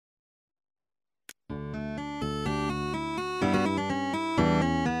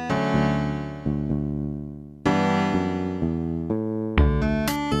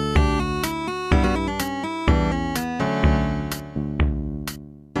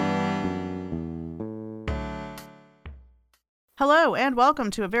Hello and welcome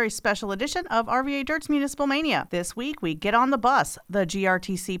to a very special edition of RVA Dirt's Municipal Mania. This week we get on the bus, the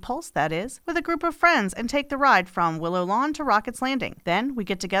GRTC Pulse that is, with a group of friends and take the ride from Willow Lawn to Rockets Landing. Then we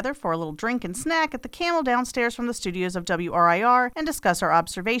get together for a little drink and snack at the Camel downstairs from the studios of WRIR and discuss our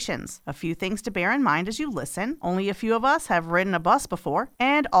observations. A few things to bear in mind as you listen. Only a few of us have ridden a bus before,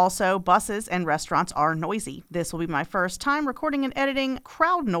 and also buses and restaurants are noisy. This will be my first time recording and editing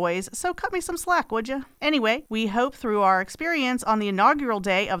crowd noise, so cut me some slack, would you? Anyway, we hope through our experience on the inaugural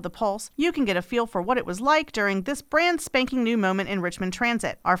day of the Pulse, you can get a feel for what it was like during this brand spanking new moment in Richmond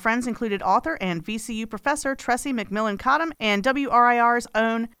Transit. Our friends included author and VCU professor Tressie McMillan Cottom and WRIR's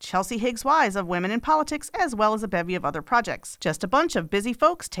own Chelsea Higgs Wise of Women in Politics, as well as a bevy of other projects. Just a bunch of busy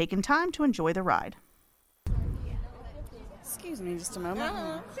folks taking time to enjoy the ride. Excuse me just a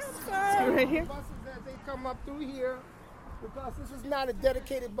moment. Right here. Buses as they come up through here, because this is not a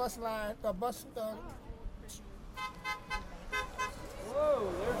dedicated bus line,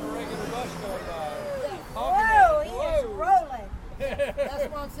 Whoa, there's a regular bus going by. Whoa, he is rolling. That's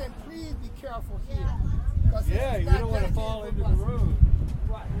why I'm saying, please be careful here. Yeah, you don't want to fall into the road.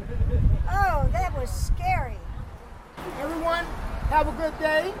 Oh, that was scary. Everyone, have a good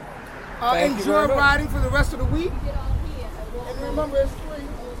day. Thank you Enjoy very much. riding for the rest of the week. And remember, it's free.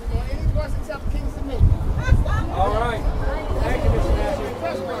 Any bus except Kingston Maine. All right. Thank you, Mr. Massey.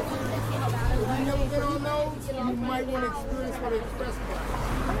 Express buses. If you've never been on those, you might want to experience what an express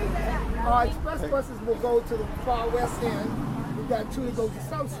bus. Express buses will go to the far west end. We've got two that go to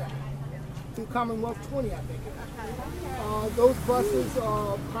Southside, to Commonwealth 20, I think. Those buses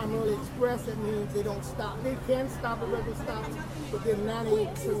are primarily express. That means they don't stop. They can stop at regular stops, but they're 98%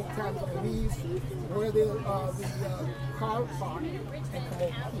 of the time they leave where the car park and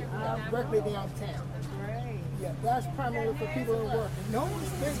come over here, directly downtown. Yeah, that's primarily for people who work. No,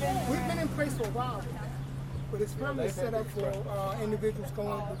 we've been in place for a while, but it's primarily set up for individuals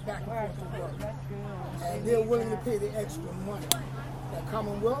going back and forth to work. And they're willing to pay the extra money. At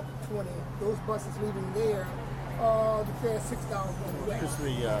Commonwealth 20, those buses leaving there, the fare is $6 one way.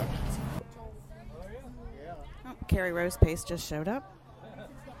 Carrie Rose Pace just showed up.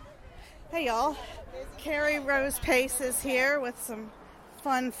 Hey y'all, Carrie Rose Pace is here with some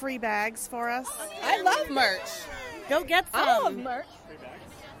fun free bags for us. I love merch. Go get some. I love merch.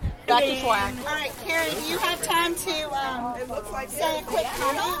 Dr. Flack. All right, Carrie, do you have time to say a quick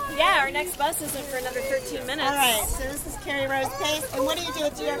comment? Yeah, our next bus isn't for another 13 minutes. All right, so this is Carrie Rose Pace, and what do you do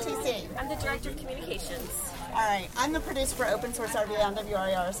at GRTC? I'm the Director of Communications. All right, I'm the producer for Open Source RVA on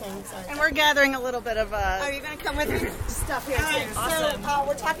WRIR. Sorry. And we're gathering a little bit of Are you going to come with me? stuff here All right, too. so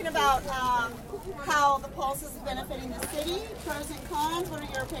we're talking about how the Pulse is benefiting the city, pros and cons. What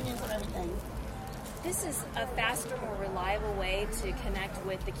are your opinions on everything? This is a faster, more reliable way to connect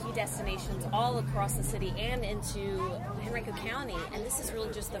with the key destinations all across the city and into Henrico County. And this is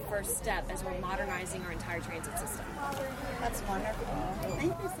really just the first step as we're modernizing our entire transit system. That's wonderful.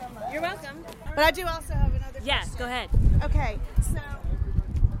 Thank you so much. You're welcome. But I do also have another Yeah, question. go ahead. Okay, so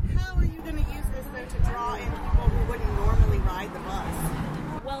how are you going to use this though to draw in people who wouldn't normally ride the bus?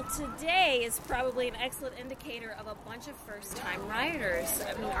 Well, today is probably an excellent indicator of a bunch of first-time riders.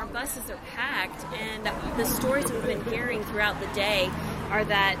 I mean, our buses are packed, and the stories we've been hearing throughout the day are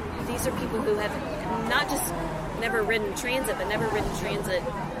that these are people who have not just never ridden transit, but never ridden transit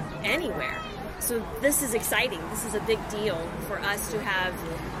anywhere. So this is exciting. This is a big deal for us to have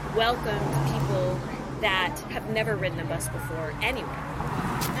welcomed people that have never ridden a bus before anywhere.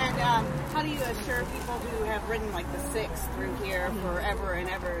 And how do you assure people who have ridden like the 6 through here forever and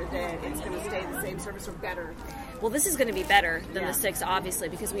ever that it's going to stay the same service or better? Well, this is going to be better than the 6, obviously,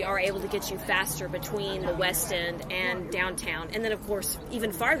 because we are able to get you faster between the West End and downtown. And then, of course,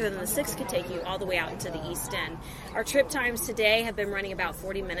 even farther than the 6 could take you all the way out into the East End. Our trip times today have been running about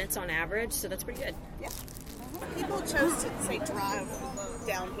 40 minutes on average, so that's pretty good. Yeah. People chose to, say, drive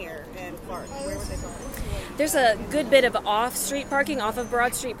down here and park. Where would they go? There's a good bit of off-street parking, off of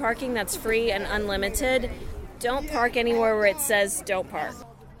Broad Street parking that's free and unlimited. Don't park anywhere where it says don't park.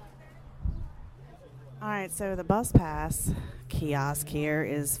 All right, so the bus pass kiosk here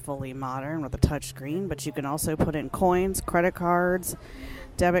is fully modern with a touch screen, but you can also put in coins, credit cards,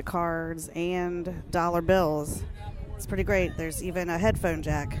 debit cards, and dollar bills. It's pretty great. There's even a headphone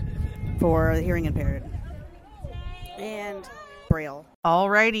jack for the hearing impaired. And Braille.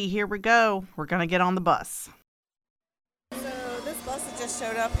 Alrighty, here we go. We're going to get on the bus. So this bus that just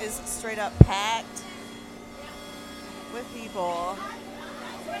showed up is straight up packed with people.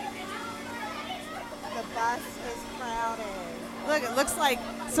 The bus is crowded. Look, it looks like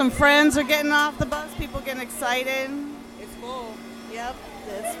some friends are getting off the bus. People getting excited. It's full. Yep,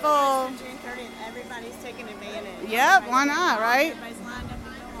 it's full. June 30th, everybody's taking advantage. Yep, why not, right? Everybody's lined up to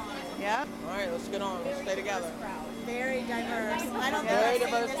go on. Yep. All right, let's get on. Let's stay together. Very diverse. I don't think Very I've seen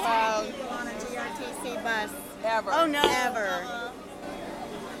diverse this crowd. many people on a GRTC bus Ever. Oh, no. ever.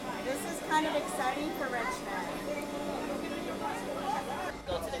 This is kind of exciting for Richmond.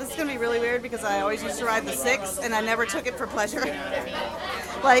 This is going to be really weird because I always used to ride the 6 and I never took it for pleasure.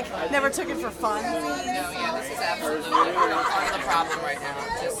 Like, never took it for fun. This is absolutely part of the problem right now.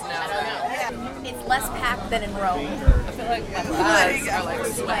 Just know that. It's less packed than in Rome. I feel like my thighs are like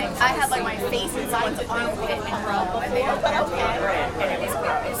sweating. I had like my face inside the armpit in Rome, and they don't care. And it was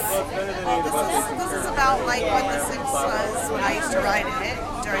gross. This is about like what the 6 was when I used to ride it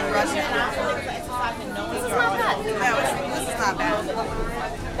during rush hour. This is not bad. No, this is not bad.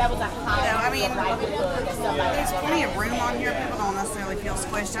 That was a high. No, I mean, there's plenty of room on here. People don't necessarily feel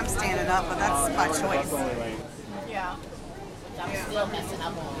squished. I'm standing up, but that's by choice. Yeah. I'm still messing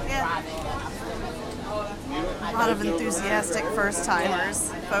up on Yeah. A lot of enthusiastic first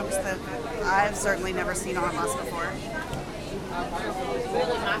timers, folks that I've certainly never seen on a bus before.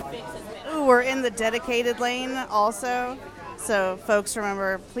 Ooh, we're in the dedicated lane also. So folks,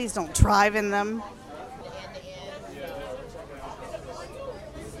 remember, please don't drive in them.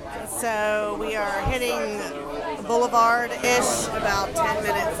 So we are hitting Boulevard-ish about 10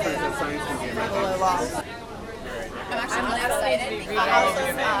 minutes in. Below Long. I'm actually really excited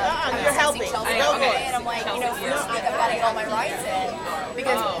because you're helping Chelsea today, and I'm like, first week I've got to get all my rides in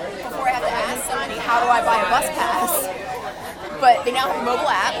because before I have to ask somebody, how do I buy a bus pass? But they now have a mobile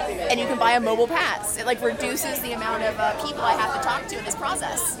app, and you can buy a mobile pass. It like reduces the amount of people I have to talk to in this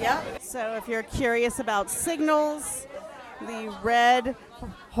process. Yep. So if you're curious about signals, the red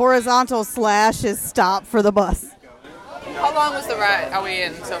horizontal slash is stop for the bus. How long was the ride? Are we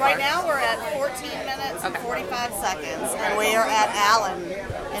in so far? Right now we're at 14 minutes and 45 seconds, and we are at Allen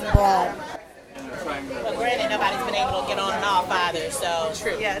in Broad. But granted, nobody's been able to get on and off either, so.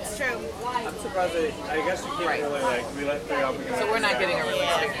 True. Yeah, it's true. I'm surprised that, I guess you can't really, we let 3 off. So we're not getting a real signal.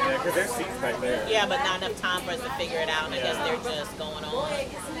 Yeah, because there's seats back there. Yeah, but not enough time for us to figure it out, and I guess they're just going on.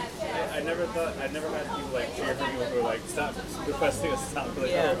 I never had people cheer for people who were stop, requesting a stop.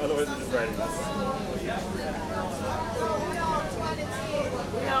 Otherwise they're just riding us.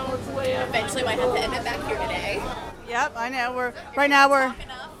 Eventually might have to end up back here today. Yep, I know. Right now we're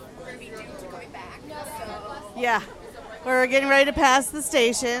We're going to be due to going back, so. yeah, we're getting ready to pass the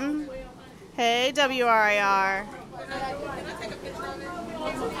station. Hey, WRIR.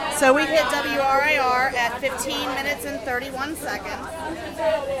 So we hit WRIR at 15 minutes and 31 seconds.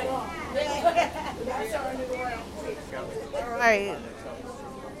 All right,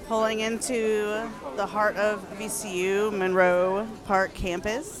 pulling into the heart of VCU Monroe Park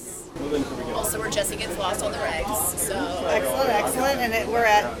campus. Also, where Jesse gets lost on the regs, so. Excellent, and we're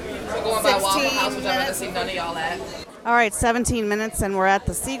at We're going by Waffle 16 House, which I'm going to minutes. see none of y'all at. All right, 17 minutes, and we're at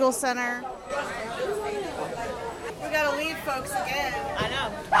the Siegel Center. We gotta leave, folks, again. I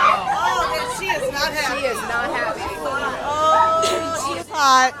know. Oh, she is not happy. She is not happy. Oh, she's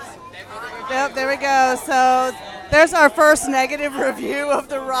hot. Yep, there we go. So there's our first negative review of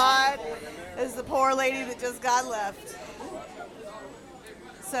the ride, is the poor lady that just got left.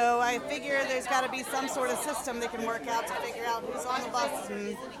 So I figure there's got to be some sort of system they can work out to figure out who's on the bus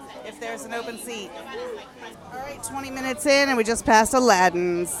and if there's an open seat. All right, 20 minutes in, and we just passed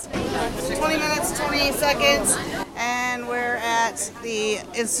Aladdin's. 20 minutes, 28 seconds, and we're at the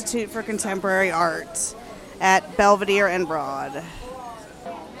Institute for Contemporary Art at Belvedere and Broad.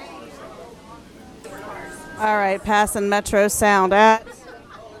 All right, passing Metro Sound at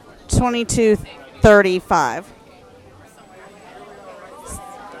 22:35.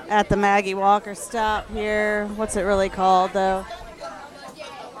 At the Maggie Walker stop here. What's it really called, though?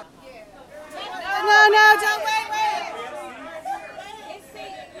 No, don't wait.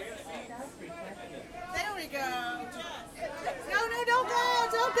 There we go. No, don't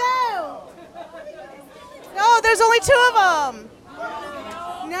go. No, there's only 2 of them.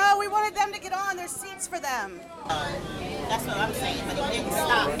 No, we wanted them to get on. There's seats for them. That's what I'm saying, but he didn't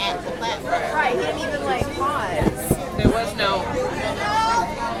stop at the platform. Right, he didn't even pause. There was no.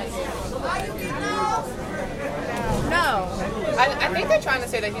 No. I think they're trying to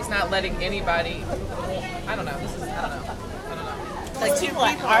say that he's not letting anybody. I don't know. Like, people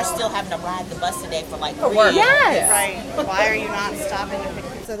are still having to ride the bus today for like 3 work. years. Yes. Right. Why are you not stopping to pick?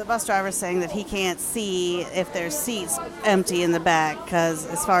 So the bus driver's saying that he can't see if there's seats empty in the back because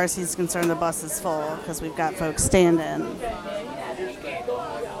as far as he's concerned, the bus is full because we've got folks standing.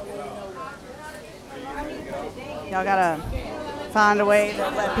 Y'all gotta find a way to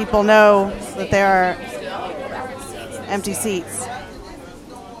let people know that there are empty seats.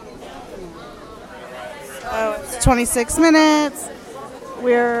 So it's 26 minutes.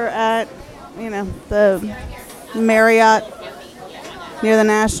 We're at, the Marriott near the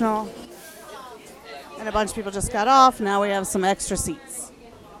National. And a bunch of people just got off. Now we have some extra seats.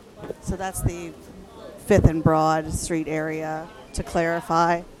 So that's the 5th and Broad Street area, to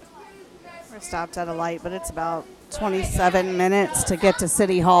clarify. We're stopped at a light, but it's about 27 minutes to get to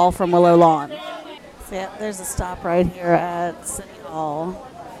City Hall from Willow Lawn. So yeah, there's a stop right here at City Hall.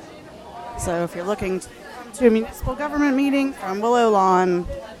 So if you're looking to come to a municipal government meeting from Willow Lawn,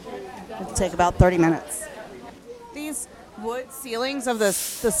 it'll take about 30 minutes. These wood ceilings of the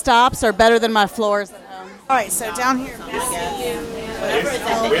stops are better than my floors at home. All right, so down here, /MCD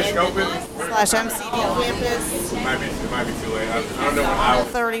campus. It might be too late. I don't know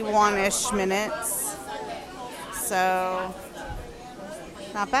when 31-ish minutes. So,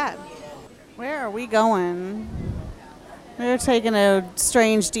 not bad. Where are we going? We're taking a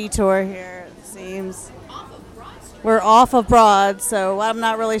strange detour here, it seems. We're off of Broad, so I'm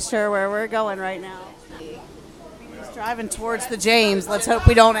not really sure where we're going right now. We're just driving towards the James. Let's hope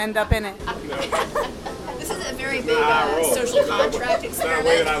we don't end up in it. This is a very big social contract experiment. That's not the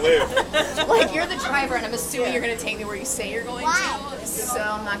way that I live. Like, you're the driver, and I'm assuming you're going to take me where you say you're going to, so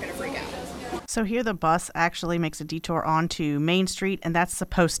I'm not going to freak out. So here the bus actually makes a detour onto Main Street, and that's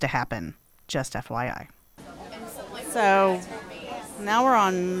supposed to happen. Just FYI. So now we're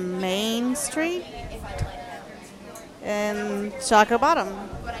on Main Street in Shockoe Bottom,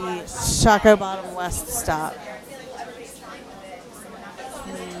 the Shockoe Bottom West stop.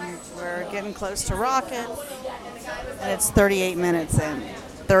 And we're getting close to Rocket, and it's 38 minutes in.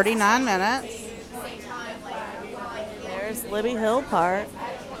 39 minutes. There's Libby Hill Park.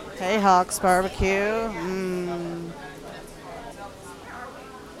 Hey, Hawks Barbecue.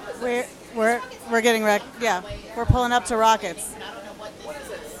 We're getting wrecked. Yeah, we're pulling up to Rockets.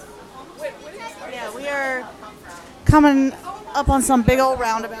 Yeah, we are coming up on some big old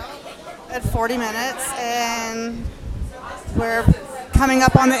roundabout at 40 minutes, and we're coming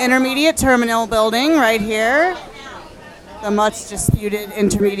up on the intermediate terminal building right here, the much disputed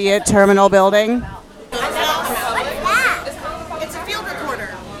intermediate terminal building. What's that? It's a field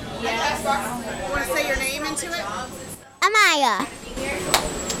recorder. Yes. You want to say your name into it? Amaya.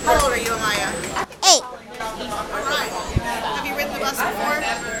 How old are you, Amaya? 8. All right. Have you ridden the bus before?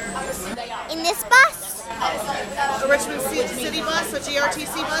 In this bus? A Richmond City bus, a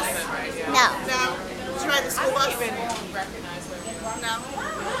GRTC bus? No. No? Did you ride the school bus? No.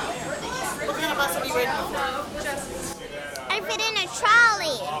 What kind of bus have you ridden before? I fit in a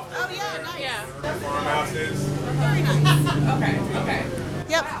trolley. Oh, yeah, nice. Yeah. Farmhouses. Very nice. Okay.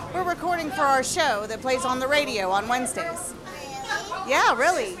 Yep, we're recording for our show that plays on the radio on Wednesdays. Yeah,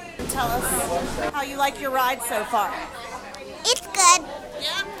 really. Tell us how you like your ride so far. It's good.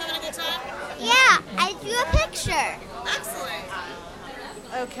 Yeah? Having a good time? Yeah, I drew a picture. Excellent.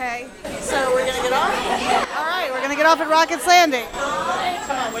 Okay, so we're going to get off? All right, we're going to get off at Rockets Landing.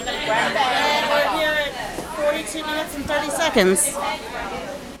 Come on, we're going to grab that. And we're here at 42 minutes and 30 seconds.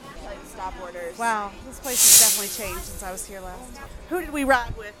 Stop orders. Wow, this place has definitely changed since I was here last. Who did we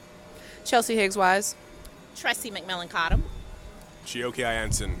ride with? Chelsea Higgs-Wise. Tracy McMillan-Cottom. Chioki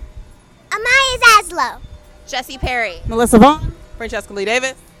Ianson. Amaya Zaslow. Jesse Perry. Melissa Vaughn. Francesca Lee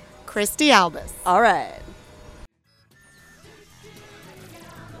Davis. Christy Albus. All right.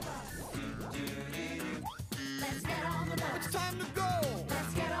 It's time to go.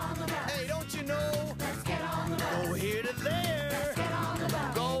 Let's get on the bus. Hey, don't you know? Let's get on the bus. Go here to there. Let's get on the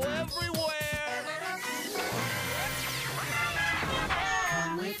bus. Go everywhere.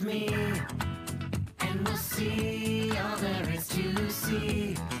 Come with me, and we'll see all there is to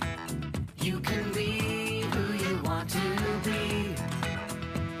see. You can be who you want to be.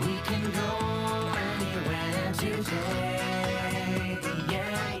 We can go anywhere today.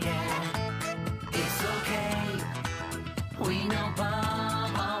 Yeah, yeah. It's okay. We know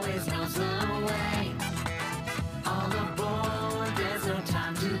Bob always knows the way. All aboard, there's no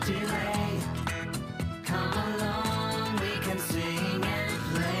time to delay. Come along, we can sing and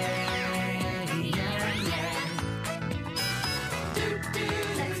play. Yeah, yeah.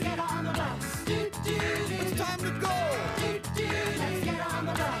 Let's get on the bus. It's time to go. Let's get on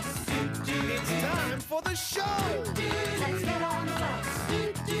the bus. It's time for the show. Let's get on the bus.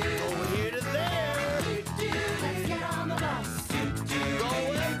 Go here to there. Let's get on the bus. Go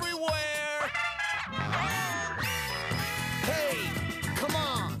everywhere. Hey, come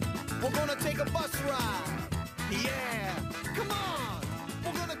on. We're gonna take a bus ride. Yeah, come on.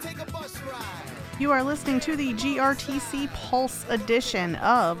 We're gonna take a bus ride. You are listening to the GRTC Pulse edition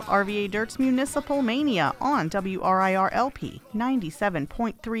of RVA Dirt's Municipal Mania on WRIR-LP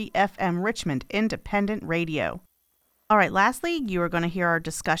 97.3 FM Richmond Independent Radio. All right, lastly, you are going to hear our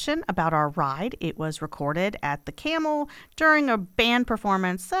discussion about our ride. It was recorded at the Camel during a band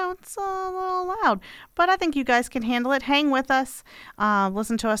performance, so it's a little loud. But I think you guys can handle it. Hang with us.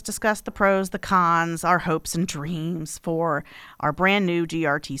 Listen to us discuss the pros, the cons, our hopes and dreams for our brand new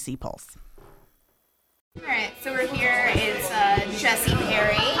GRTC Pulse. All right, so we're here. It's Jesse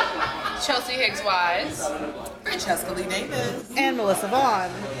Perry, Chelsea Higgs-Wise, Francesca Lee Davis, and Melissa Vaughn.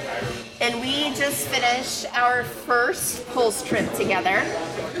 and we just finished our first Pulse trip together.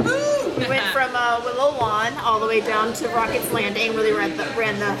 We went from Willow Lawn all the way down to Rockets Landing, where they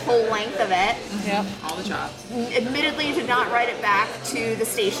ran the whole length of it. Yep. All the jobs. Admittedly, did not ride it back to the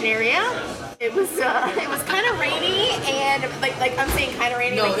station area. It was kind of rainy, and like I'm saying, kind of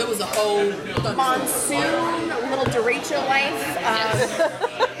rainy. No, like, it was a whole monsoon, little derecho life.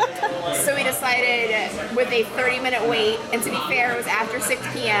 So we decided with a 30-minute wait, and to be fair, it was after 6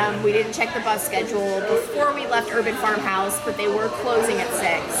 p.m. We didn't check the bus schedule before we left Urban Farmhouse, but they were closing at 6.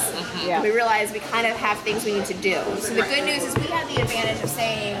 Mm-hmm. Yeah. We realized we kind of have things we need to do. So the good news is we had the advantage of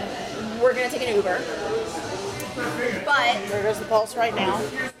saying we're going to take an Uber. But There goes the Pulse right now.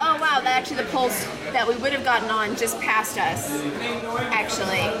 oh wow, actually the Pulse that we would have gotten on just passed us.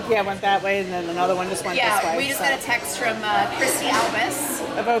 Actually, Yeah, went that way, and then another one just went this way. yeah, we just got a text from Christy Albus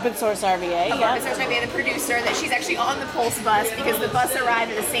of Open Source RVA. of Open Source RVA, the producer, that she's actually on the Pulse bus because the bus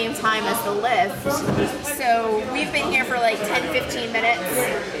arrived at the same time as the lift. So we've been here for like 10-15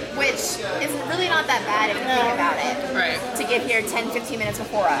 minutes, which is really not that bad if you think about it. Right. To get here 10-15 minutes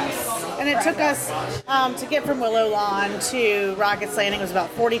before us. And it took us to get from Willow Lawn to Rockets Landing was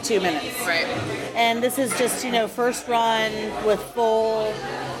about 42 minutes. Right. And this is just, first run with full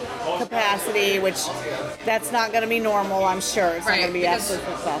capacity, which that's not going to be normal, I'm sure. It's not Right, going to be because-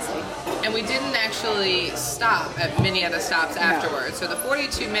 absolute capacity. And we didn't actually stop at many of the stops afterwards. So the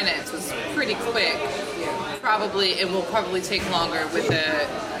 42 minutes was pretty quick. We'll probably take longer with the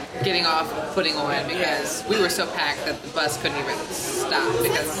getting off and putting on because we were so packed that the bus couldn't even stop.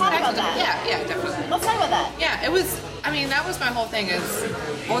 Because Let's talk about that. Yeah, definitely. Let's talk about that. Yeah, it was, that was my whole thing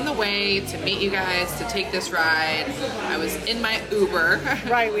is on the way to meet you guys, to take this ride, I was in my Uber.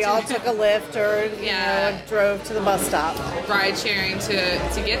 Right, we all took a lift or drove to the bus stop. Ride sharing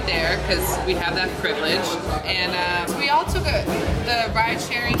to get there because we have that privilege. And so we all took the ride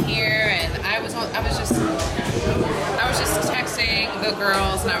sharing here, and I was just texting the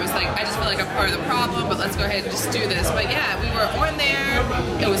girls, and I was like, I just feel like I'm part of the problem, but let's go ahead and just do this. But yeah, we were on there.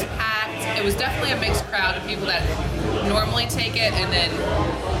 It was packed. It was definitely a mixed crowd of people that normally take it, and then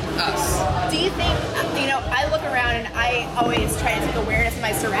us. Do you think, I look around and I always try to take awareness of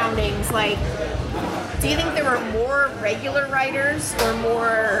my surroundings. Like, do you think there were more regular riders or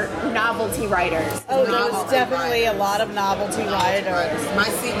more novelty riders? Oh, there was definitely a lot of novelty riders. My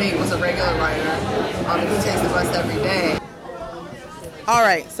seatmate was a regular rider who takes the bus every day. All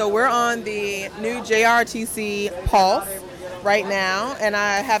right, so we're on the new JRTC Pulse right now, and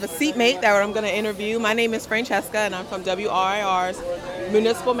I have a seatmate that I'm going to interview. My name is Francesca, and I'm from WRIR's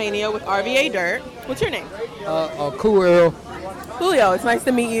Municipal Mania with RVA Dirt. What's your name? Cool. Julio, it's nice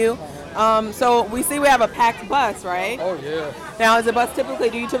to meet you. So we see we have a packed bus, right? Oh, yeah. Now, is the bus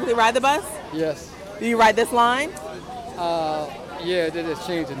do you typically ride the bus? Yes. Do you ride this line? Yeah, they just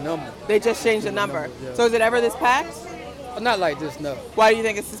changed the number. They just changed the number. Yeah. So is it ever this packed? Not like this, no. Why do you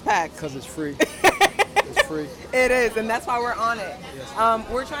think it's this packed? Because it's free. It's free. It is, and that's why we're on it. Yes.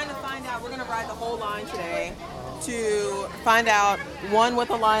 We're trying to find out, we're going to ride the whole line today to find out, one, what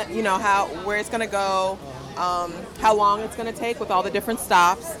the line, where it's going to go, how long it's going to take with all the different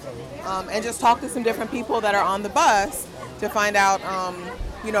stops, and just talk to some different people that are on the bus to find out,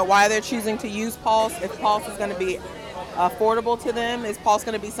 why they're choosing to use Pulse, if Pulse is going to be affordable to them. Is Pulse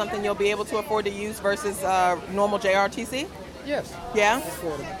going to be something you'll be able to afford to use versus normal JRTC? Yes. Yeah?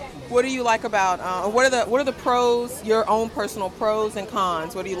 Affordable. What do you like about, what are the pros, your own personal pros and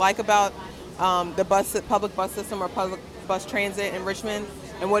cons? What do you like about the public bus system or public bus transit in Richmond?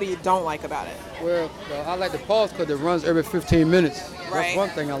 And what do you don't like about it? Well, I like the Pulse because it runs every 15 minutes. Right. That's one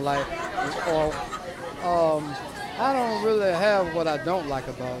thing I like. I don't really have what I don't like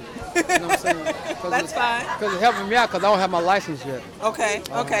about it. You know what I'm saying? That's fine. Because it's helping me out because I don't have my license yet. Okay.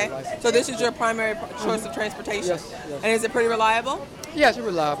 So this is your primary choice of transportation? Yes. And is it pretty reliable? Yes, it's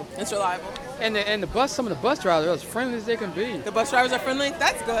reliable. It's reliable. And some of the bus drivers are as friendly as they can be. The bus drivers are friendly?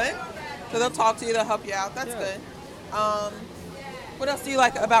 That's good. So they'll talk to you, they'll help you out. That's good. What else do you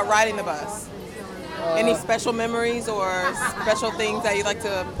like about riding the bus? Any special memories or special things that you'd like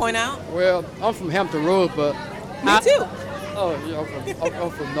to point out? Well, I'm from Hampton Roads, but Me too. Oh, yeah,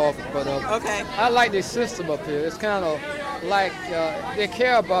 I'm from Norfolk, but okay. I like the system up here. It's kind of like they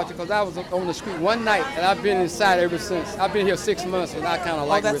care about you, because I was on the street one night, and I've been inside ever since. I've been here 6 months, and I kind of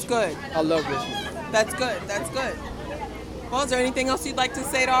like that's Richmond. good. I love Richmond. That's good. That's good. Well, is there anything else you'd like to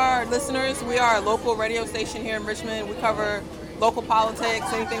say to our listeners? We are a local radio station here in Richmond. We cover local politics.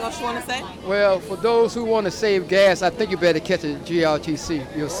 Anything else you want to say? Well, for those who want to save gas, I think you better catch a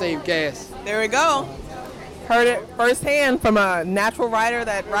GRTC. You'll save gas. There we go. Heard it firsthand from a natural rider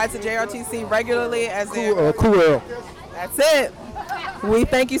that rides the JRTC regularly as their... Cool. That's it. We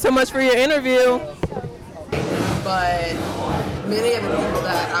thank you so much for your interview. But many of the people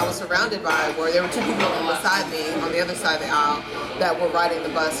that I was surrounded by there were two people beside me on the other side of the aisle that were riding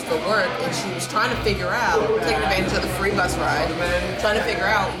the bus for work, and she was trying to figure out, taking advantage of the free bus ride, trying to figure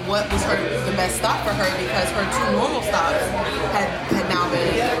out what was the best stop for her, because her two normal stops had now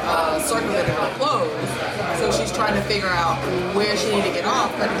been circulated or closed. So she's trying to figure out where she needed to get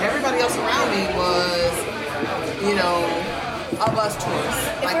off, but everybody else around me was, a bus choice.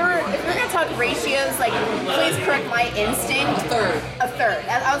 If we're going to talk ratios, please correct my instinct. A third.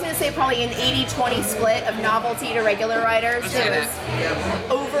 I was going to say probably an 80-20 split of novelty to regular riders. It was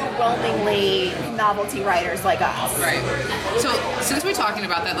overwhelmingly novelty riders like us. Right. So since we're talking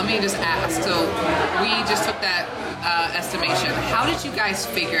about that, let me just ask. So we just took that estimation. How did you guys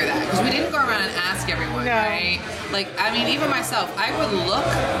figure that? Because we didn't go around and ask everyone, right? Even myself, I would look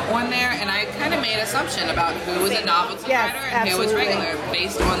on there and I kind of made an assumption about who was a novelty rider and who was regular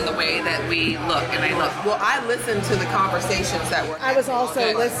based on the way that we look, and I look. Well, I listened to the conversations that were I was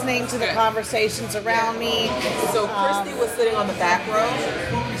also listening to the conversations around me. So Christy was sitting on the back row,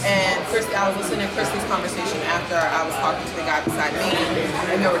 and I was listening to Christy's conversation after I was talking to the guy beside me,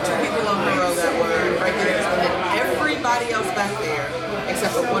 and there were two people on the row that were regulars, and then everybody else back there,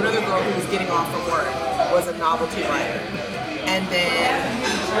 except for one other girl who was getting off from work, was a novelty rider. And then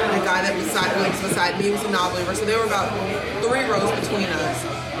the guy that was beside me was a novelty rider. So there were about 3 rows between us.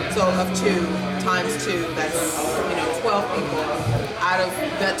 So of 2 times 2, that's 12 people. Out of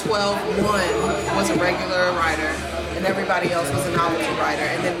that 12, 1 was a regular rider, and everybody else was a novelty rider.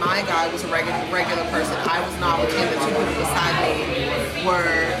 And then my guy was a regular person. I was novelty, and the 2 people beside me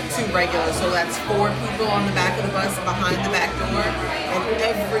were 2 regulars. So that's 4 people on the back of the bus behind the back door, and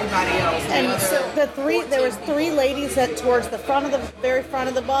everybody else. And so there was 3 ladies towards the very front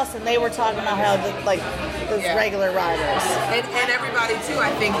of the bus, and they were talking about how those regular riders. And everybody too,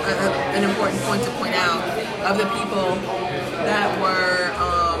 I think an important point to point out, of the people that were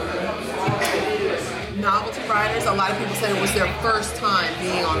novelty riders, a lot of people said it was their first time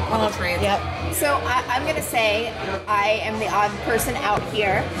being on public transit. Yep. So I'm going to say I am the odd person out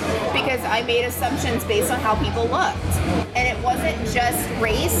here because I made assumptions based on how people looked. And it wasn't just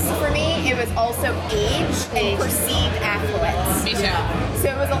race for me, it was also age and perceived affluence. Me too. So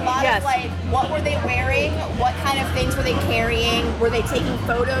it was a lot of what were they wearing? What kind of things were they carrying? Were they taking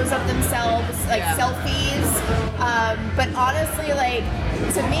photos of themselves, selfies? But honestly,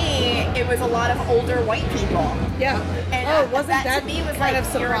 to me, it was a lot of older white people. Yeah. And wasn't that to me was kind of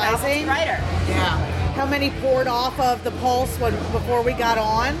surprising? Rider. Yeah. How many poured off of the Pulse before we got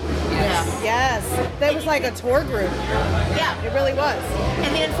on? Yeah. Yes. That was like a tour group. Yeah. It really was.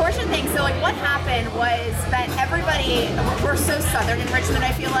 And the unfortunate thing, what happened was that everybody, we're so Southern in Richmond,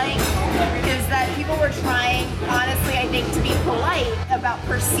 I feel like, is that people were trying, honestly, I think, to be polite about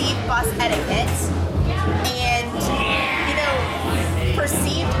perceived bus etiquette. And,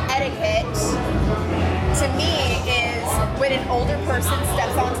 perceived etiquette to me is when an older person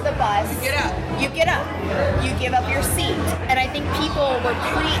steps onto the bus, you get up, you give up your seat. And I think people were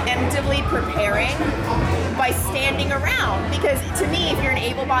preemptively preparing by standing around, because to me, if you're an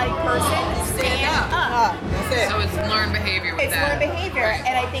able-bodied person, stand up. That's it. So it's learned behavior with It's learned behavior,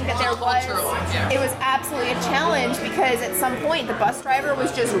 and I think that it was absolutely a challenge, because at some point the bus driver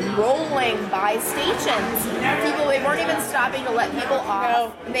was just rolling by stations. They weren't even stopping to let people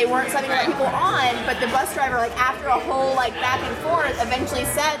off. They weren't stopping to let people on, but the bus driver, after a whole back and forth, eventually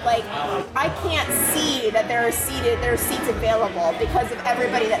said, I can't see that there are seats available because of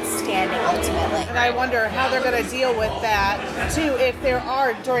everybody that's standing ultimately. And I wonder how they're going to deal with that too, if there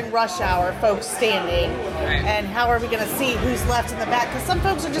are during rush hour folks standing, and how are we going to see who's left in the back? Because some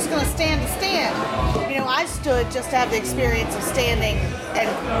folks are just going to stand. I stood just to have the experience of standing and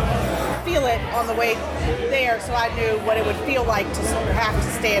feel it on the way there, so I knew what it would feel like to have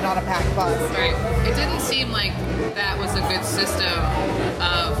to stand on a packed bus. Right. It didn't seem like that was a good system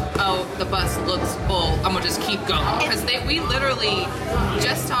of, the bus looks full, I'm gonna just keep going. Because we literally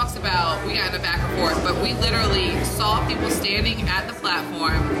just talked about, we gotten a back and forth, but we literally saw people standing at the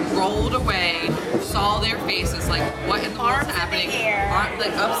platform, rolled away, saw their faces, like, what in the world's happening? Aren't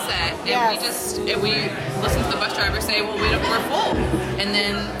like upset, and we listened to the bus driver say, well, we're full, and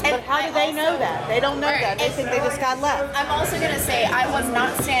then. But how do they know that? They don't know that. They think they just got left. I'm also gonna say I was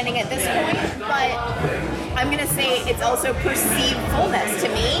not standing at this point, but I'm gonna say it's also perceived fullness to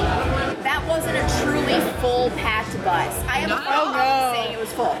me. That wasn't a truly full packed bus. I am not saying it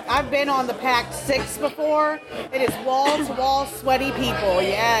was full. I've been on the packed 6 before. It is wall to wall sweaty people.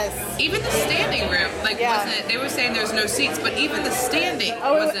 Yes. Even the standing room, wasn't. They were saying there's no seats, but even the standing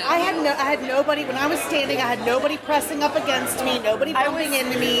wasn't. I had nobody when I was standing. I had nobody pressing up against me. Nobody bumping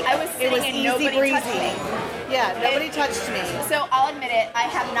into me. I was sitting it was and easy nobody breezy. touched me. Yeah, nobody touched me. So I'll admit it. I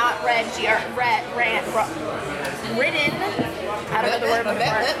have not ridden. I don't know the word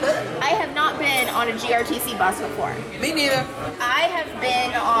before. I have not been on a GRTC bus before. Me neither. I have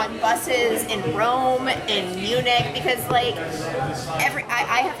been on buses in Rome, in Munich, because I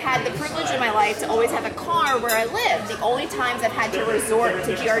have had the privilege in my life to always have a car where I live. The only times I've had to resort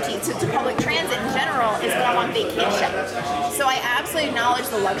to to public transit in general is when I'm on vacation. So I absolutely acknowledge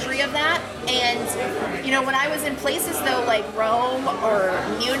the luxury of that. And when I was in places though like Rome or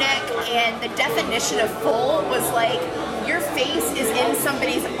Munich, and the definition of full was like your face is in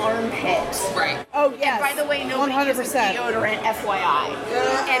somebody's armpit. Right. Oh, yes. And by the way, nobody 100%. uses deodorant, FYI.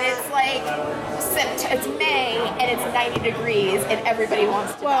 And it's like, it's May, and it's 90 degrees, and everybody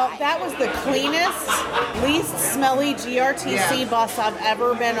wants to die. That was the cleanest, least smelly GRTC bus I've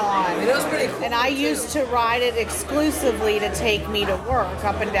ever been on. It was pretty cool. And I used to ride it exclusively to take me to work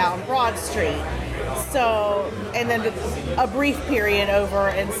up and down Broad Street. So, and then a brief period over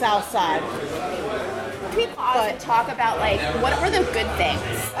in Southside. Can we pause and talk about what were the good things?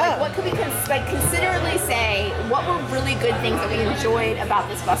 What could we considerably say? What were really good things that we enjoyed about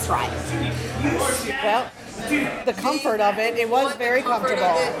this bus ride? Well, the comfort of it. It was very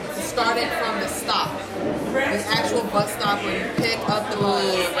comfortable. It started from the stop. The actual bus stop where you pick up the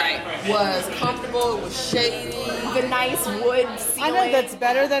bus was comfortable. It was shady. The nice wood ceiling. I know that's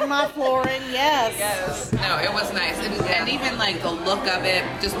better than my flooring. Yes. No, it was nice, and even the look of it,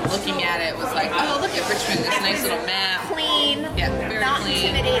 just looking at it was like, oh, look at Richmond, this nice little map. Clean. Yeah, very not clean.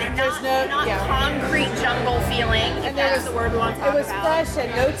 Intimidating. Not concrete jungle feeling. And that's the word we want to talk about. It was fresh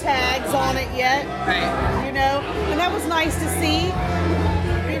and no tags on it yet. Right. And that was nice to see.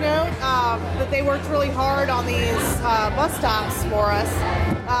 That they worked really hard on these bus stops for us.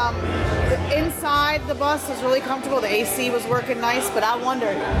 Inside the bus was really comfortable. The AC was working nice, but I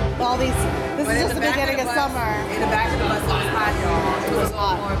wondered, this is just the beginning of summer. In the back of the bus, it was hot, y'all. It was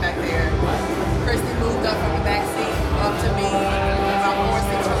hot more back there. Kristen moved up from the back seat up to me, about 4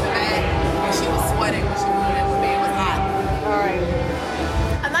 seats from the back, and she was sweating when she moved in with me. It was hot. All right.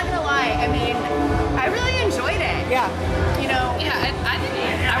 I'm not gonna lie. I mean, I really enjoyed it. Yeah.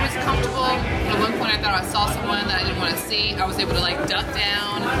 Yeah, I was comfortable. At one point, I thought I saw someone that I didn't want to see. I was able to duck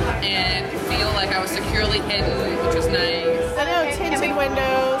down and feel like I was securely hidden, which was nice. I know, tinted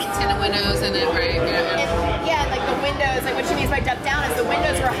windows. Tinted windows, and then the windows. What she means by duck down is the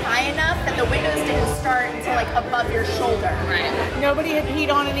windows were high enough that the windows didn't start until above your shoulder. Right. Nobody had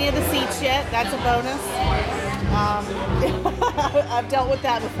peed on any of the seats yet. That's a bonus. I've dealt with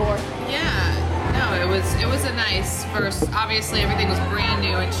that before. Yeah. No, it was a nice first. Obviously, everything was brand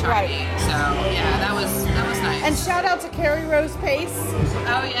new and shiny. Right. So yeah, that was nice. And shout out to Carrie Rose Pace.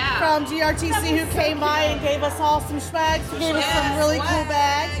 Oh yeah. From GRTC who came by and gave us all some swag. She gave us some really cool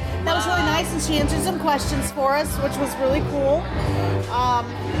bags. That was really nice, and she answered some questions for us, which was really cool.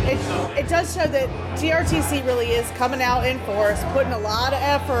 It does show that GRTC really is coming out in force, putting a lot of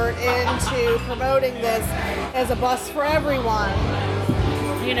effort into promoting this as a bus for everyone.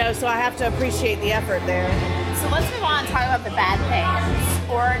 So I have to appreciate the effort there. So let's move on and talk about the bad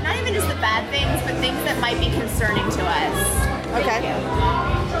things. Or not even just the bad things, but things that might be concerning to us. Okay.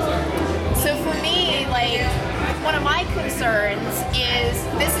 So for me, one of my concerns is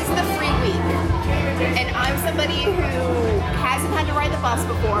this is the free week. And I'm somebody who hasn't had to ride the bus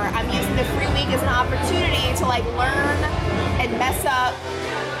before. I'm using the free week as an opportunity to learn and mess up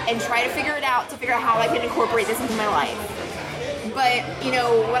and try to figure it out, to figure out how I can incorporate this into my life. But,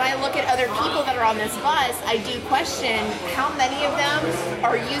 when I look at other people that are on this bus, I do question how many of them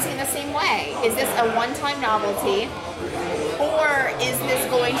are using the same way. Is this a one-time novelty? Or is this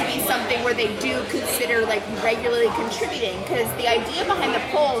going to be something where they do consider regularly contributing? Because the idea behind the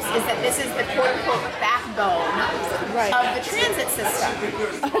Pulse is that this is the quote-unquote back backbone of the transit system.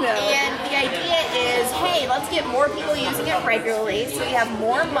 And the idea is, hey, let's get more people using it regularly so we have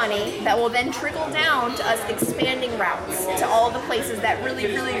more money that will then trickle down to us expanding routes to all the places that really,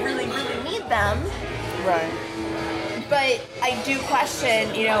 really, really, really need them. Right. But I do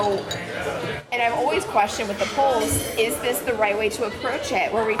question, you know, and I've always questioned with the polls, is this the right way to approach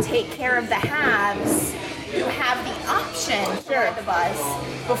it, where we take care of the haves who have the option to ride the bus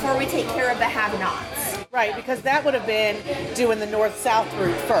before we take care of the have-nots? Right, because that would have been doing the north-south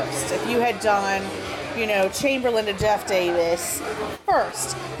route first. If you had done, you know, Chamberlain to Jeff Davis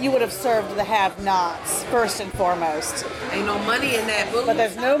first, you would have served the have-nots first and foremost. Ain't no money in that, boo. But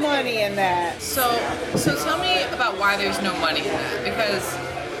there's no money in that. So tell me about why there's no money in that, because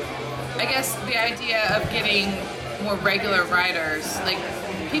I guess the idea of getting more regular riders, like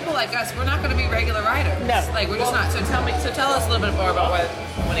people like us, we're not going to be regular riders. No. Like we're just not. So tell us a little bit more about why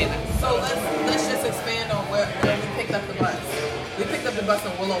money in that. So let's just expand on where we picked up the bus. We picked up the bus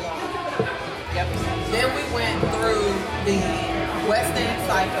in Willow Lawn. Yep. Then we went through the West End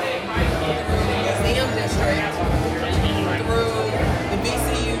Cycle, through the Museum District, through the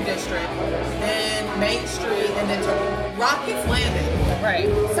VCU District, then Main Street, and then to Rockets Landing.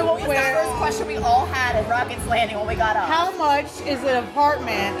 Right. So what was the first question we all had at Rockets Landing when we got up? How much is an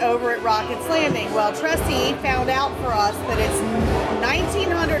apartment over at Rockets Landing? Well, Tressie found out for us that it's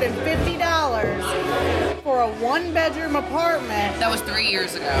 $1,950 for a one-bedroom apartment. That was 3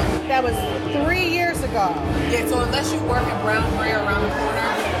 years ago. That was 3 years ago. Yeah, so unless you work at Brown Brea around the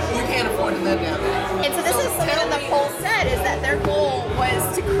corner, you can't afford to live down there. And so this is something that the poll said, is that their goal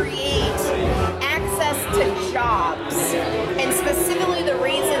was to create access to jobs. And specifically the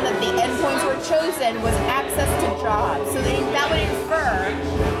reason that the endpoints were chosen was access to jobs. So that would infer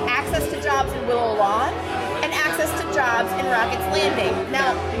access to jobs in Willow Lawn and access to jobs in Rockets Landing.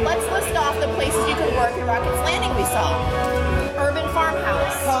 Now, let's list off the places you could work in Rockets Landing we saw. Urban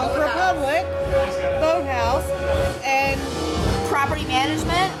Farmhouse. Conquer Public, Boathouse, and property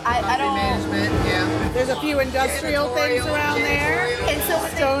management. I don't. Management, yeah. There's a few industrial things around there. And so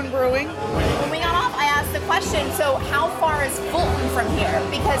Stone Brewing. When we got off, I asked the question, so how far is Fulton from here?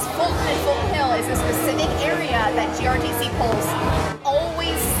 Because Fulton and Fulton Hill is a specific area that GRTC polls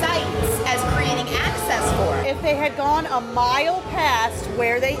always cites as creating access for. If they had gone a mile past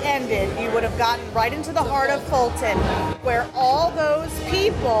where they ended, you would have gotten right into the heart of Fulton, where all those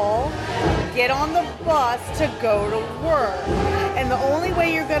people get on the bus to go to work. And the only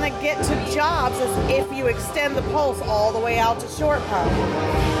way you're going to get to jobs is if you extend the pulse all the way out to Short Pump.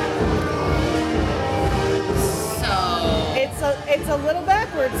 So it's a little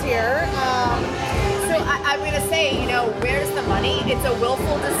backwards here. So I'm going to say, you know, where's the money? It's a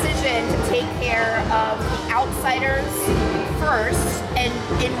willful decision to take care of the outsiders first and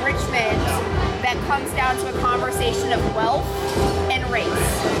enrichment that comes down to a conversation of wealth and race.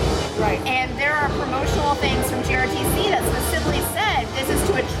 Right. And there are promotional things from GRTC that specifically said this is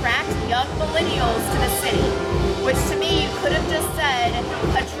to attract young millennials to the city, which to me you could have just said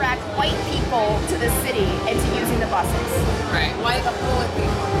attract white people to the city and to using the buses. Right. White affluent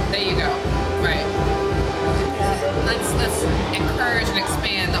people. There you go. Right. Let's encourage and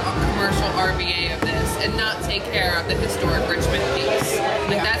expand the commercial RVA of this and not take care of the historic Richmond piece.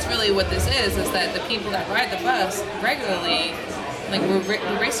 Like that's really what this is that the people that ride the bus regularly, like we're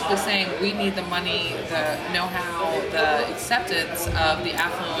basically saying we need the money, the know-how, the acceptance of the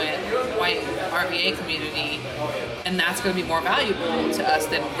affluent white RVA community, and that's going to be more valuable to us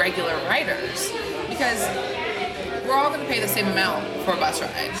than regular riders because we're all going to pay the same amount for a bus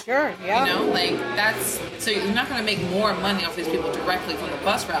ride. Sure, yeah. You know, like that's, so you're not going to make more money off these people directly from the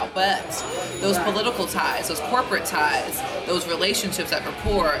bus route, but those political ties, those corporate ties, those relationships, that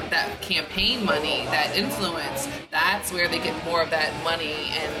rapport, that campaign money, that influence, that's where they get more of that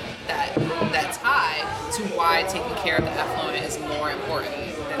money and that tie to why taking care of the affluent is more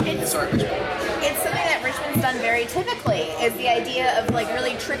important than historic Richmond. It's something that Richmond's done very typically, is the idea of like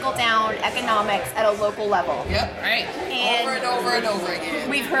really trickle down economics at a local level. Yep, right. And over and over and over again.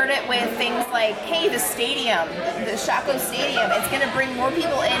 We've heard it with things like, hey, the stadium, the Shaco Stadium, it's going to bring more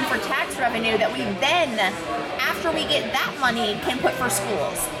people in for tax revenue that we then, after we get that money, can put for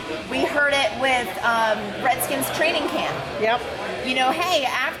schools. We heard it with Redskins training camp. Yep. You know, hey,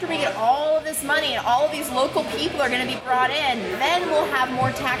 after we get all of this money and all of these local people are going to be brought in, then we'll have more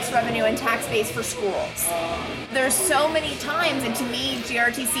tax revenue and tax base for schools. There's so many times, and to me,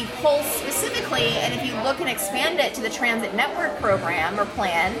 GRTC Pulse specifically, and if you look and expand it to the Transit Network program or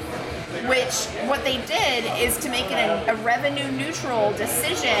plan, which what they did is to make it a revenue neutral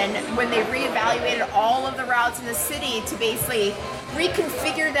decision when they reevaluated all of the routes in the city to basically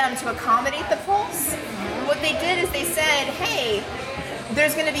reconfigure them to accommodate the Pulse. What they did is they said, hey,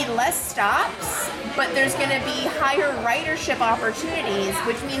 there's going to be less stops, but there's going to be higher ridership opportunities,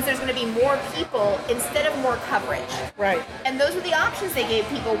 which means there's going to be more people instead of more coverage. Right. And those were the options they gave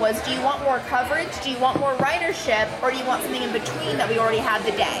people was, do you want more coverage, do you want more ridership, or do you want something in between that we already had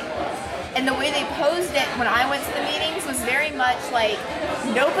the day? And the way they posed it when I went to the meetings was very much like,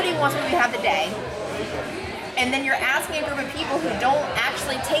 nobody wants what we have the day. And then you're asking a group of people who don't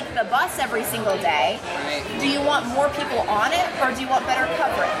actually take the bus every single day, do you want more people on it or do you want better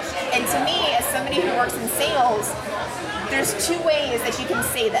coverage? And to me, as somebody who works in sales, there's two ways that you can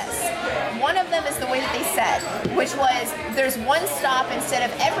say this. One of them is the way that they said, which was there's one stop instead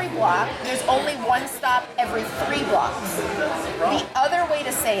of every block, there's only one stop every 3 blocks. The other way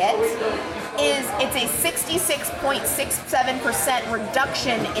to say it is it's a 66.67%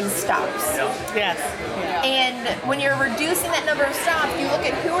 reduction in stops. Yes. And when you're reducing that number of stops, you look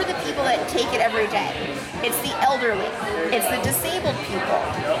at who are the people that take it every day. It's the elderly. It's the disabled people.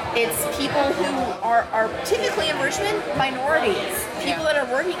 It's people who are typically in Richmond minorities. People that are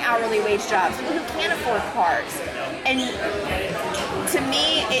working hourly wage jobs. People who can't afford cars. And to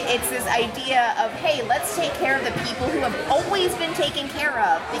me, it's this idea of, hey, let's take care of the people who have always been taken care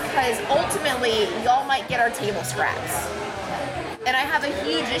of because ultimately y'all might get our table scraps. And I have a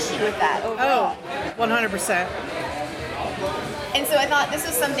huge issue with that overall. Oh, 100%. And so I thought this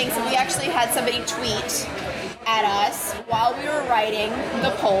was something, so we actually had somebody tweet at us while we were writing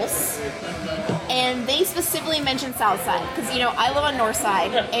the Pulse, and they specifically mentioned Southside, because, you know, I live on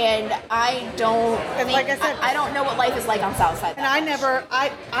Northside, and I don't think, like I said, I don't know what life is like on Southside. And I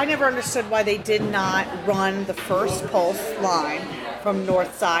never understood why they did not run the first Pulse line from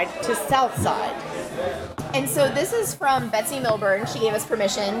Northside to Southside. And so this is from Betsy Milburn. She gave us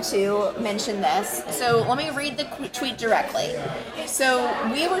permission to mention this. So let me read the tweet directly. So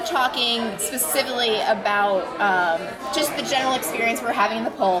we were talking specifically about just the general experience we're having in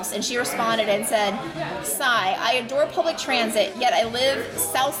the Pulse, and she responded and said, "Sigh, I adore public transit, yet I live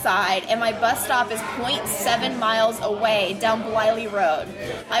south side, and my bus stop is 0.7 miles away down Bliley Road.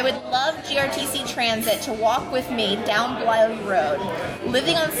 I would love GRTC Transit to walk with me down Bliley Road.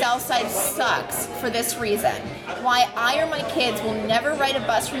 Living on south side sucks for this reason. Why I or my kids will never ride a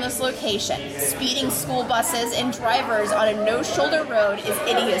bus from this location. Speeding school buses and drivers on a no-shoulder road is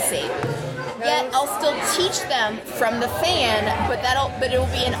idiocy. Yet I'll still teach them from the fan, but it will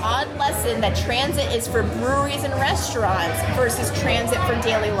be an odd lesson that transit is for breweries and restaurants versus transit for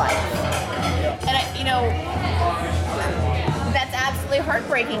daily life." And that's absolutely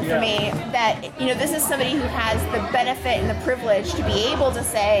heartbreaking for me that, this is somebody who has the benefit and the privilege to be able to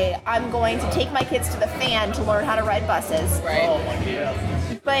say, I'm going to take my kids to the fan to learn how to ride buses. Right.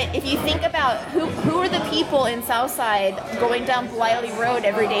 But if you think about who are the people in Southside going down Bliley Road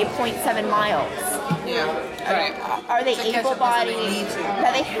every day 0.7 miles? Yeah, right. Are they able-bodied?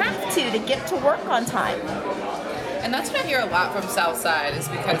 That they have to get to work on time. And that's what I hear a lot from Southside is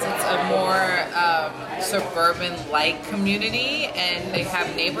because it's a more suburban-like community, and they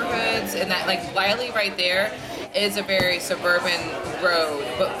have neighborhoods, and that, like, Bliley right there is a very suburban road,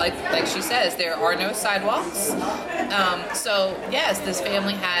 but like she says, there are no sidewalks. So yes, this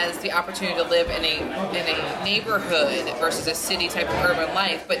family has the opportunity to live in a neighborhood versus a city type of urban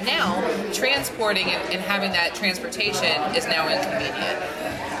life, but now transporting and having that transportation is now inconvenient.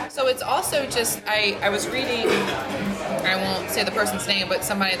 So it's also just, I was reading, I won't say the person's name, but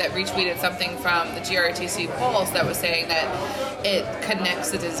somebody that retweeted something from the GRTC Pulse that was saying that it connects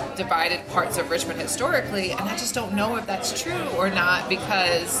the divided parts of Richmond historically, and I just don't know if that's true or not,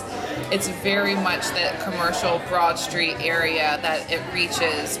 because it's very much that commercial Broad Street area that it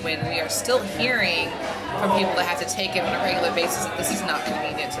reaches, when we are still hearing from people that have to take it on a regular basis that this is not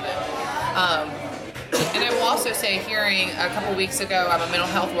convenient to them. And I will also say, hearing a couple weeks ago, I'm a mental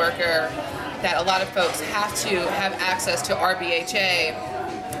health worker, that a lot of folks have to have access to RBHA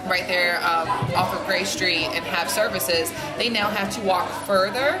right there off of Gray Street and have services. They now have to walk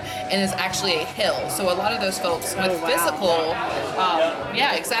further, and it's actually a hill. So a lot of those folks with physical,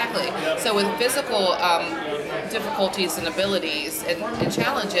 yeah, exactly. So with physical difficulties and abilities and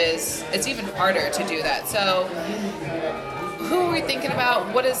challenges, it's even harder to do that. So who are we thinking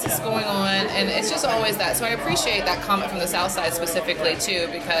about? What is this going on? And it's just always that. So I appreciate that comment from the South Side specifically too,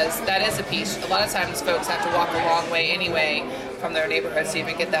 because that is a piece. A lot of times folks have to walk a long way anyway from their neighborhoods to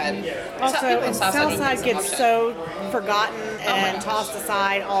even get that. Also, Southside gets so forgotten and tossed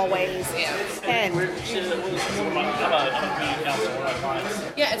aside always. Yeah. And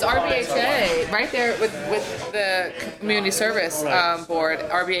Yeah, it's RBHA right there with the community service board.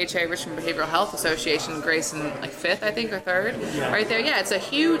 RBHA, Richmond Behavioral Health Association, Grayson, like 5th, I think, or 3rd, right there. Yeah, it's a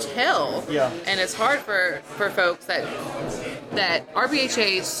huge hill, and it's hard for folks that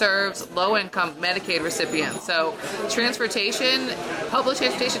RBHA serves low-income Medicaid recipients. So transportation, public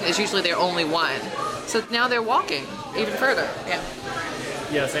transportation is usually their only one. So now they're walking even further. Yeah.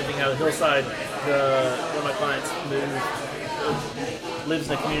 Yeah, same thing out of Hillside. One of my clients lives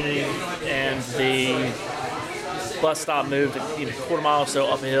in the community, and the bus stop moved a quarter mile or so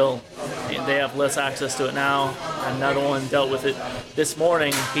up a hill, and they have less access to it now. Another one dealt with it this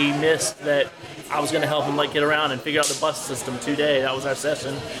morning. He missed that I was going to help him get around and figure out the bus system today. That was our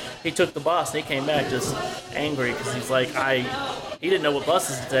session. He took the bus and he came back just angry because he's like, he didn't know what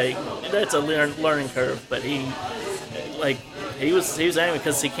buses to take. That's a learning curve, but he was angry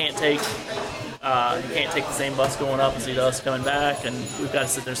because he can't take the same bus going up as he does coming back, and we've got to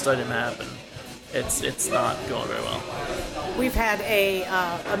sit there and study the map, and it's not going very well. we've had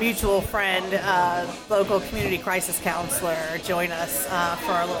a mutual friend, local community crisis counselor, join us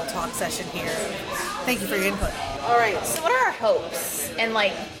for our little talk session here. Thank you for your input. All right. So what are our hopes and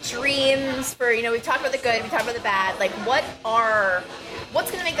dreams for, we've talked about the good, we've talked about the bad. What's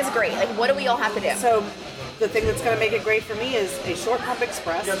going to make this great? What do we all have to do? So the thing that's going to make it great for me is a short pump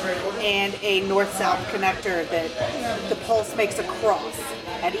express and a north-south connector that the Pulse makes a cross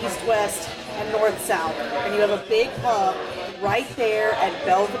at east-west and north-south. And you have a big hub right there at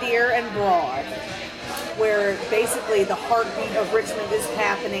Belvedere and Broad, where basically the heartbeat of Richmond is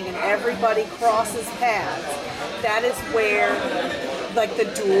happening and everybody crosses paths. That is where the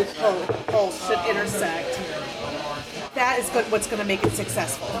dual pulse should intersect. That is what's going to make it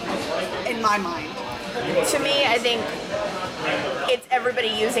successful, in my mind. To me, I think it's everybody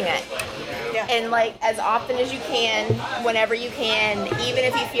using it. Yeah. And as often as you can, whenever you can, even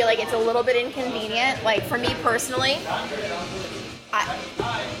if you feel like it's a little bit inconvenient. For me personally,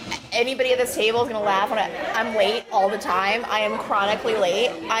 anybody at this table is going to laugh when I'm late all the time. I am chronically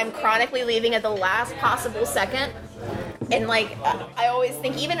late. I'm chronically leaving at the last possible second. And I always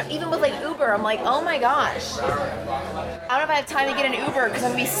think, even with Uber, I'm oh my gosh, I don't know if I have time to get an Uber because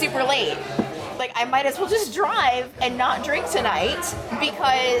I'm going to be super late. I might as well just drive and not drink tonight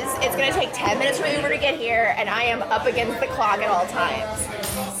because it's going to take 10 minutes for Uber to get here and I am up against the clock at all times.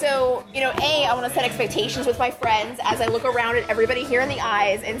 So, I want to set expectations with my friends as I look around at everybody here in the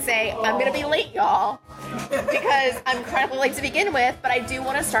eyes and say, I'm going to be late, y'all, because I'm chronically late to begin with, but I do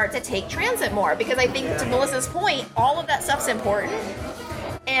want to start to take transit more because I think, to Melissa's point, all of that stuff's important.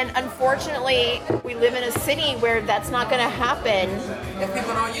 And unfortunately, we live in a city where that's not going to happen if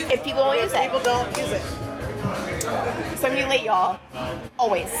people don't use it. If people don't use it. So I'm going to be late, y'all.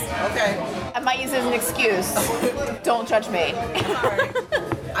 Always. Okay. I might use it as an excuse. Don't judge me. All right.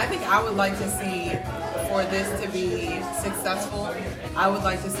 I think I would like to see, for this to be successful, I would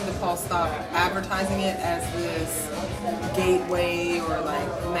like to see the Pulse stop advertising it as this gateway or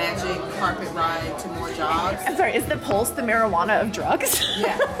magic carpet ride to more jobs. I'm sorry, is the Pulse the marijuana of drugs?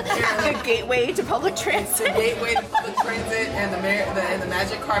 Yeah. The gateway to public transit. The gateway to public transit and the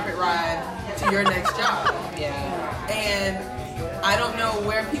magic carpet ride to your next job. Yeah. And I don't know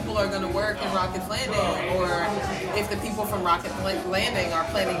where people are going to work in Rockets Landing, or if the people from Rockets Landing are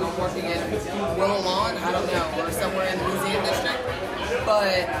planning on working in Willow Lawn, I don't know, or somewhere in the museum district.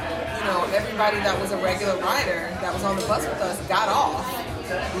 But, everybody that was a regular rider that was on the bus with us got off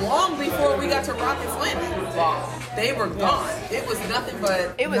long before we got to Rockets Landing. They were gone. It was nothing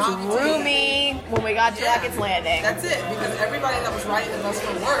but it was roomy when we got to Rockets Landing. That's it, because everybody that was riding the bus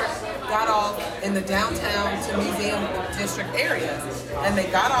for work got off in the downtown to museum district areas, and they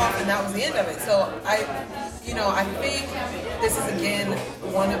got off, and that was the end of it. So I think this is again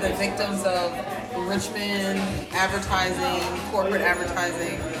one of the victims of Richmond advertising, corporate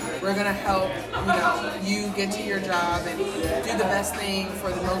advertising. We're gonna help, you get to your job and do the best thing for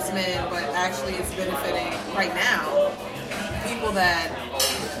the most men, but actually it's benefiting right now people that,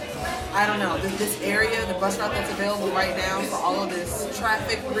 I don't know, this area, the bus route that's available right now for all of this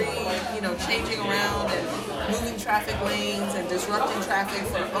traffic changing around and moving traffic lanes and disrupting traffic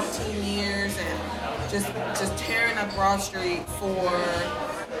for umpteen years and just tearing up Broad Street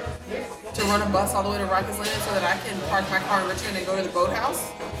to run a bus all the way to Rockets Landing so that I can park my car in Richmond and go to the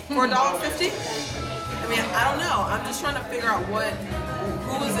boathouse for $1.50. I mean, I don't know. I'm just trying to figure out who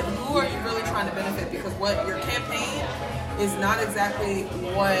are you really trying to benefit, because what your campaign is not exactly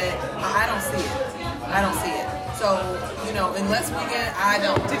what I don't see it. So, unless we get, I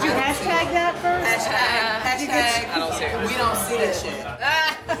don't. Did you hashtag that first? Hashtag. I don't see it. We don't see that shit.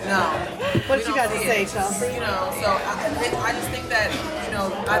 No. What you got to say, Chelsea? So I just think that,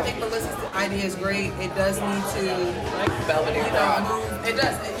 I think Melissa's idea is great. It does need to, Belvedere. Move. It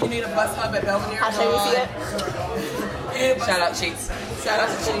does. You need a bus hub at Belvedere. Actually, we see it. Shout out Cheeks. Shout out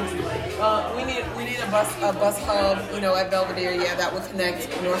to Cheeks. We need a bus hub, at Belvedere. Yeah, that would connect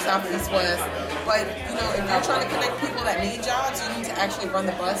north, south, east, west. But if you're trying to connect people that need jobs, you need to actually run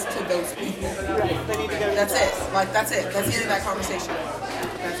the bus to those people. Right. They need to go. That's it. That's it. That's the end of that conversation.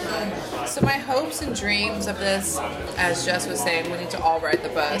 So my hopes and dreams of this, as Jess was saying, we need to all ride the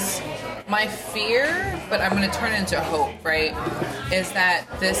bus. My fear, but I'm going to turn it into hope, right, is that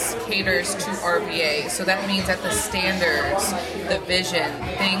this caters to RVA. So that means that the standards, the vision,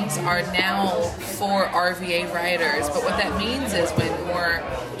 things are now for RVA riders. But what that means is when more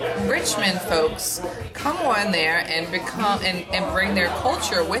Richmond folks come on there and and bring their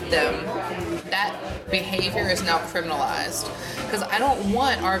culture with them, that behavior is now criminalized. Because I don't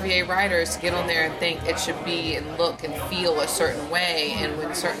want RVA riders to get on there and think it should be and look and feel a certain way, and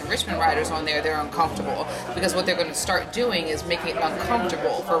when certain Richmond riders on there, they're uncomfortable. Because what they're going to start doing is making it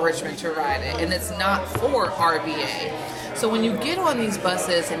uncomfortable for Richmond to ride it, and it's not for RVA. So when you get on these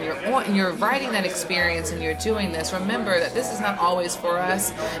buses and you're riding that experience and you're doing this, remember that this is not always for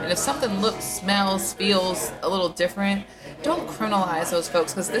us. And if something looks, smells, feels a little different, don't criminalize those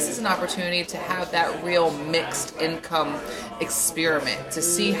folks, because this is an opportunity to have that real mixed income experiment, to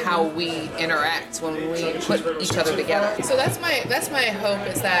see how we interact when we put each other together. So that's my hope,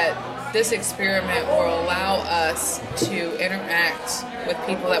 is that this experiment will allow us to interact with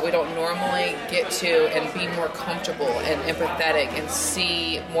people that we don't normally get to, and be more comfortable and empathetic, and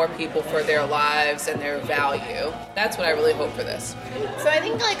see more people for their lives and their value. That's what I really hope for this. So I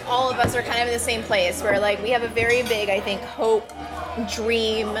think all of us are kind of in the same place where we have a very big, I think, hope,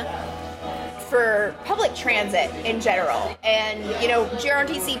 dream for public transit in general. And,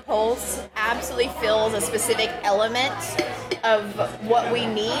 GRTC Pulse absolutely fills a specific element of what we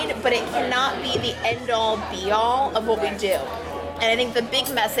need, but it cannot be the end-all, be-all of what we do. And I think the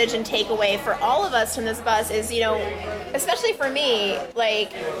big message and takeaway for all of us from this bus is, especially for me,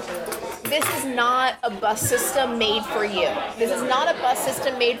 this is not a bus system made for you. This is not a bus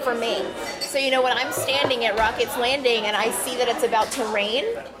system made for me. So, when I'm standing at Rockets Landing and I see that it's about to rain,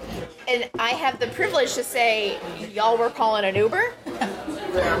 and I have the privilege to say, y'all were calling an Uber?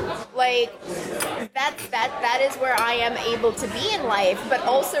 That is where I am able to be in life, but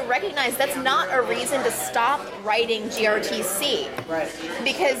also recognize that's not a reason to stop riding GRTC. Right.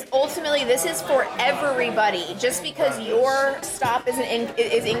 Because ultimately this is for everybody. Just because your stop is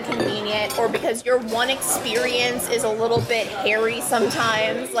inconvenient, or because your one experience is a little bit hairy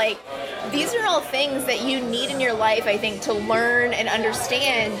sometimes, these are all things that you need in your life, I think, to learn and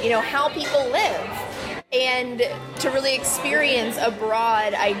understand, how people live, and to really experience a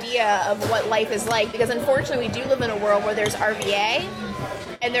broad idea of what life is like. Because unfortunately, we do live in a world where there's RVA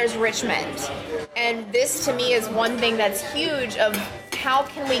and there's Richmond. And this, to me, is one thing that's huge of how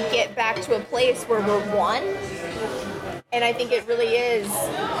can we get back to a place where we're one? And I think it really is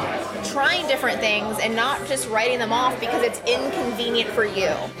trying different things and not just writing them off because it's inconvenient for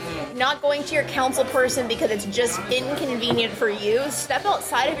you. Not going to your council person because it's just inconvenient for you. Step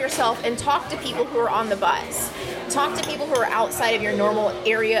outside of yourself and talk to people who are on the bus. Talk to people who are outside of your normal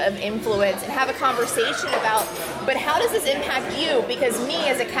area of influence and have a conversation about, but how does this impact you? Because me,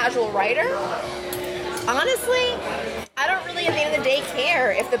 as a casual rider, honestly, I don't really, at the end of the day,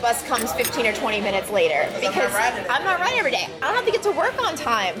 care if the bus comes 15 or 20 minutes later, because I'm not riding every day. I don't have to get to work on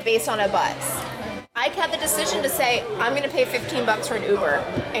time based on a bus. I had the decision to say, I'm going to pay $15 for an Uber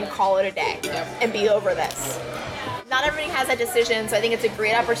and call it a day and be over this. Not everybody has that decision, so I think it's a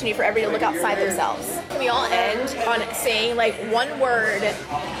great opportunity for everybody to look outside themselves. We all end on saying one word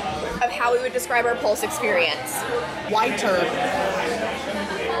of how we would describe our Pulse experience. Whiter.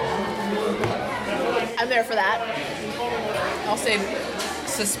 I'm there for that. I'll say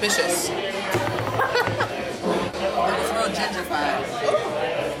suspicious. It's real gentrified.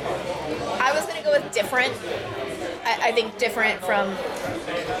 I was going to go with different. I think different from...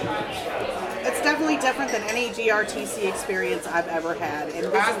 It's definitely different than any GRTC experience I've ever had.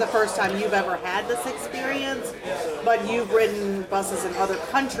 And this is the first time you've ever had this experience, but you've ridden buses in other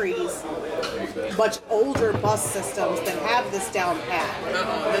countries, much older bus systems that have this down pat.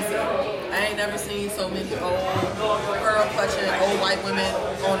 Listen, I ain't never seen so many old, pearl-clutching old white women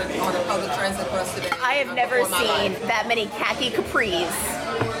on a public transit bus today. I have never seen that many khaki capris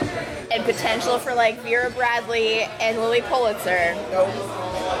and potential for Vera Bradley and Lily Pulitzer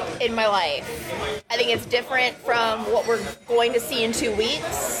in my life. I think it's different from what we're going to see in 2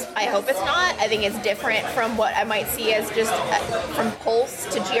 weeks. I hope it's not. I think it's different from what I might see as just from Pulse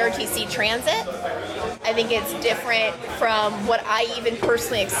to GRTC Transit. I think it's different from what I even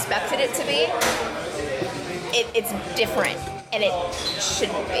personally expected it to be. It's different, and it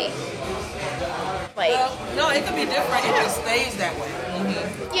shouldn't be. Like, no, it could be different if it stays that way.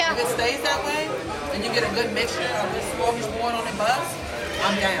 Yeah. If it stays that way, and you get a good mixture of this smorgasbord on the bus,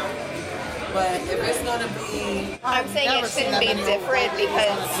 I'm down. But if it's gonna be, I'm saying it shouldn't be different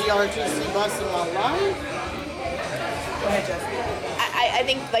because GRTC bus in my life. Go ahead, Jessica. I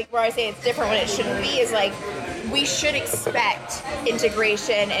think like where I say it's different when it shouldn't be is like we should expect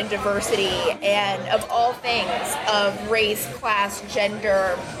integration and diversity and of all things of race, class,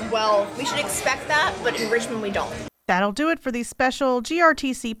 gender, wealth. We should expect that, but in Richmond we don't. That'll do it for the special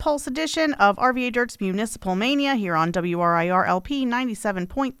GRTC Pulse edition of RVA Dirt's Municipal Mania here on WRIR LP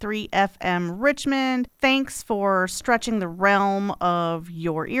 97.3 FM Richmond. Thanks for stretching the realm of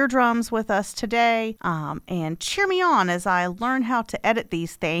your eardrums with us today. And cheer me on as I learn how to edit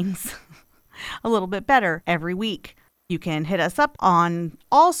these things a little bit better every week. You can hit us up on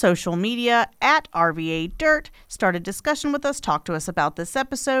all social media at RVA Dirt. Start a discussion with us. Talk to us about this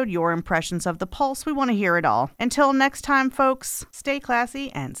episode, your impressions of the Pulse. We want to hear it all. Until next time, folks, stay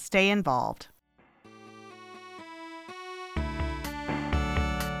classy and stay involved.